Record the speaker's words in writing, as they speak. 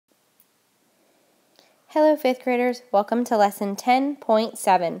Hello, 5th graders. Welcome to Lesson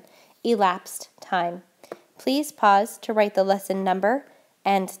 10.7, Elapsed Time. Please pause to write the lesson number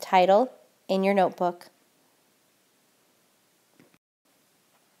and title in your notebook.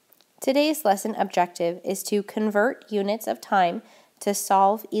 Today's lesson objective is to convert units of time to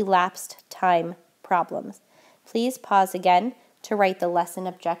solve elapsed time problems. Please pause again to write the lesson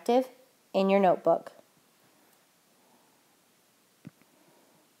objective in your notebook.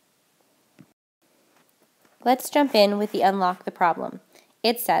 Let's jump in with the unlock the problem.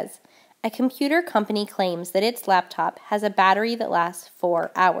 It says, a computer company claims that its laptop has a battery that lasts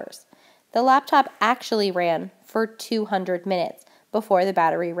 4 hours. The laptop actually ran for 200 minutes before the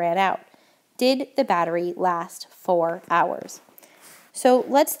battery ran out. Did the battery last 4 hours? So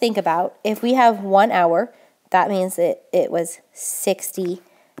let's think about, if we have 1 hour, that means that it was 60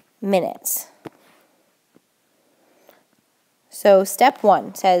 minutes. So step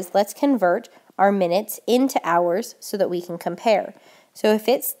 1 says, let's convert our minutes into hours so that we can compare. So if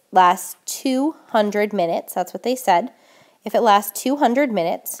it lasts 200 minutes, that's what they said, if it lasts 200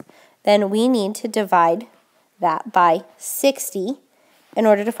 minutes, then we need to divide that by 60 in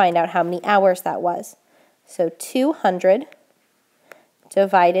order to find out how many hours that was. So 200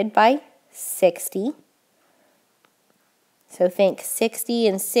 divided by 60. So think 60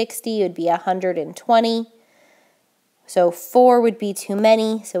 and 60 would be 120. So 4 would be too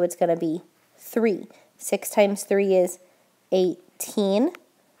many, so it's going to be 3. 6 times 3 is 18.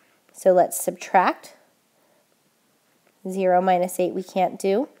 So let's subtract. 0 minus 8 we can't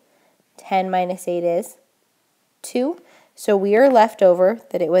do. 10 minus 8 is 2. So we are left over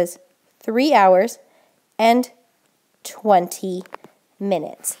that it was 3 hours and 20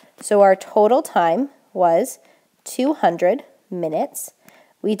 minutes. So our total time was 200 minutes.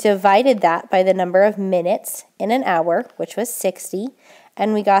 We divided that by the number of minutes in an hour, which was 60,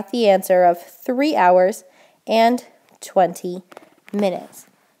 and we got the answer of 3 hours and 20 minutes.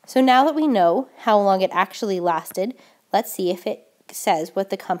 So now that we know how long it actually lasted, let's see if it says what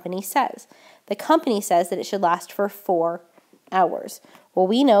the company says. The company says that it should last for 4 hours. Well,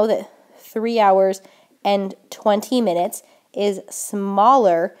 we know that 3 hours and 20 minutes is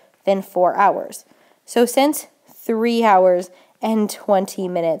smaller than 4 hours. So since 3 hours and 20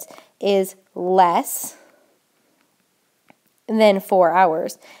 minutes is less than 4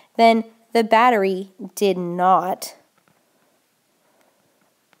 hours, then the battery did not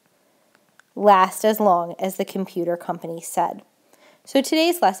last as long as the computer company said. So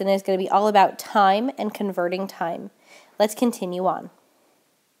today's lesson is going to be all about time and converting time. Let's continue on.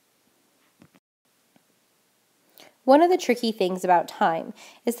 One of the tricky things about time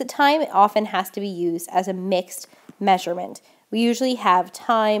is that time often has to be used as a mixed measurement. We usually have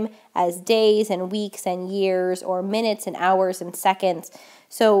time as days and weeks and years, or minutes and hours and seconds.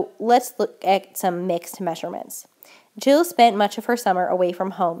 So let's look at some mixed measurements. Jill spent much of her summer away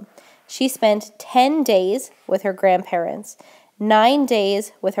from home. She spent 10 days with her grandparents, 9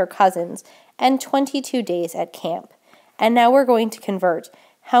 days with her cousins, and 22 days at camp. And now we're going to convert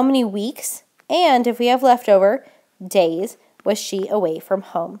how many weeks, and if we have leftover days, was she away from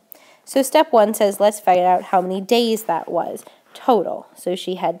home. So step 1 says let's find out how many days that was total. So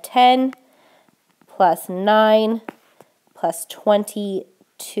she had 10 plus 9 plus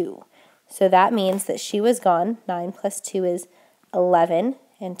 22. So that means that she was gone. 9 plus 2 is 11,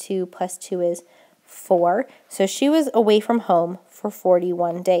 and 2 plus 2 is 4. So she was away from home for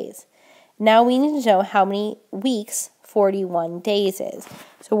 41 days. Now we need to know how many weeks 41 days is.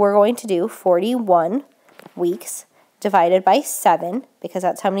 So we're going to do 41 weeks divided by 7, because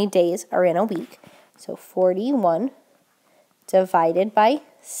that's how many days are in a week. So 41 divided by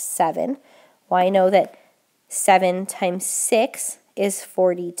 7. Well, I know that 7 times 6 is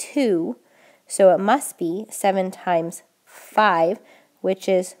 42, so it must be 7 times 5, which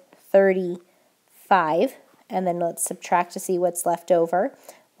is 35. And then let's subtract to see what's left over.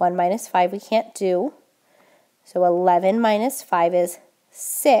 1 minus 5 we can't do. So 11 minus 5 is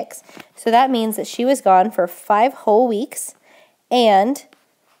 6. So that means that she was gone for 5 whole weeks and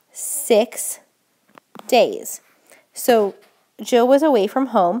 6 days. So Jill was away from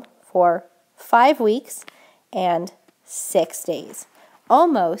home for 5 weeks and 6 days.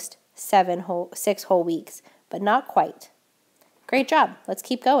 Almost 6 whole weeks, but not quite. Great job. Let's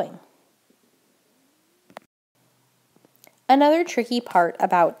keep going. Another tricky part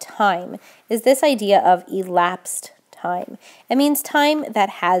about time is this idea of elapsed time. It means time that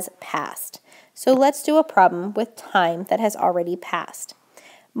has passed. So let's do a problem with time that has already passed.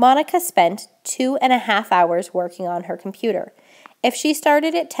 Monica spent 2.5 hours working on her computer. If she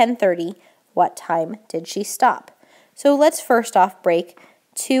started at 10:30, what time did she stop? So let's first off break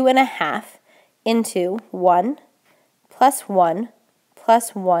 2.5 into 1 plus 1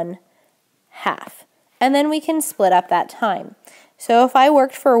 plus 1 half. And then we can split up that time. So if I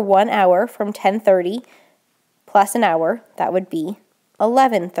worked for 1 hour from 10:30 plus an hour, that would be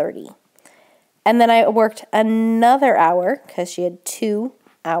 11:30. And then I worked another hour because she had 2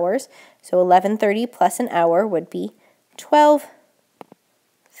 hours. So 11:30 plus an hour would be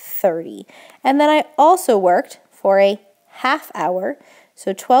 12:30. And then I also worked for a half hour.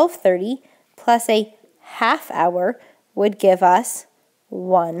 So 12:30 plus a half hour would give us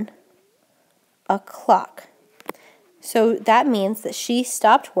 1 o'clock. So that means that she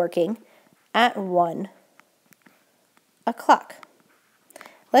stopped working at 1 o'clock.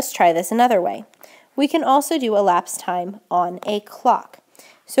 Let's try this another way. We can also do elapsed time on a clock.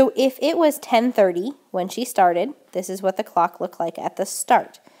 So if it was 10:30 when she started, this is what the clock looked like at the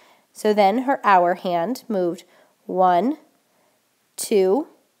start. So then her hour hand moved 1, 2,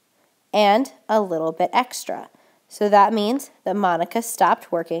 and a little bit extra. So that means that Monica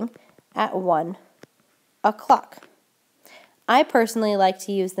stopped working at 1 o'clock. I personally like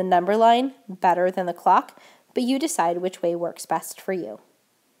to use the number line better than the clock, but you decide which way works best for you.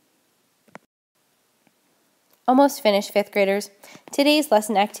 Almost finished, 5th graders. Today's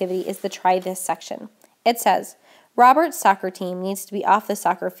lesson activity is the Try This section. It says, Robert's soccer team needs to be off the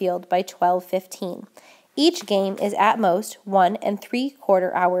soccer field by 12:15. Each game is at most 1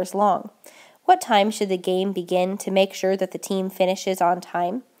 3/4 hours long. What time should the game begin to make sure that the team finishes on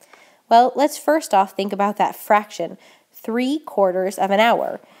time? Well, let's first off think about that fraction, 3/4 of an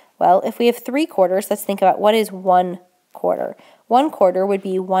hour. Well, if we have 3/4, let's think about what is 1/4. 1/4 would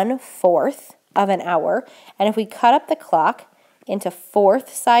be 1/4 of an hour, and if we cut up the clock into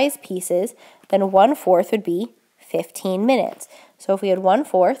 4th size pieces, then 1/4 would be 15 minutes. So if we had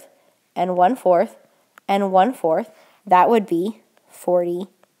 1/4 and 1/4 and 1/4, that would be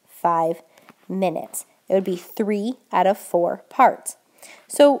 45 minutes. It would be 3 out of 4 parts.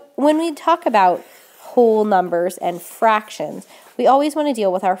 So when we talk about whole numbers and fractions, we always want to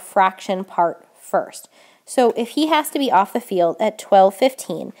deal with our fraction part first. So if he has to be off the field at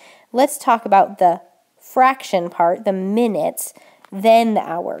 12:15, let's talk about the fraction part, the minutes, then the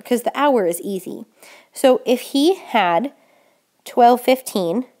hour, because the hour is easy. So if he had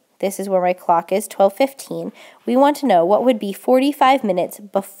 12:15, this is where my clock is, 12:15, we want to know what would be 45 minutes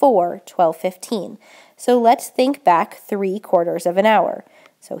before 12:15. So let's think back 3/4 of an hour.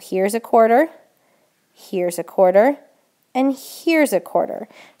 So here's a quarter, here's a quarter, and here's a quarter.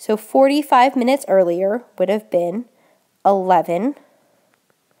 So 45 minutes earlier would have been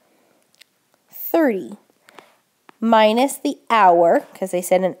 11:30 minus the hour, because they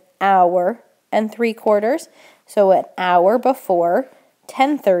said an hour and 3/4. So an hour before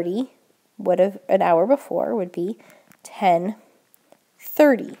 10:30 an hour before would be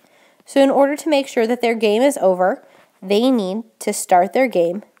 10:30. So in order to make sure that their game is over, they need to start their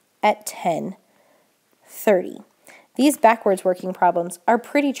game at 10:30. These backwards working problems are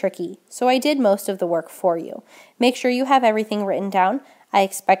pretty tricky, so I did most of the work for you. Make sure you have everything written down. I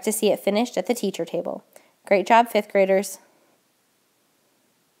expect to see it finished at the teacher table. Great job, 5th graders.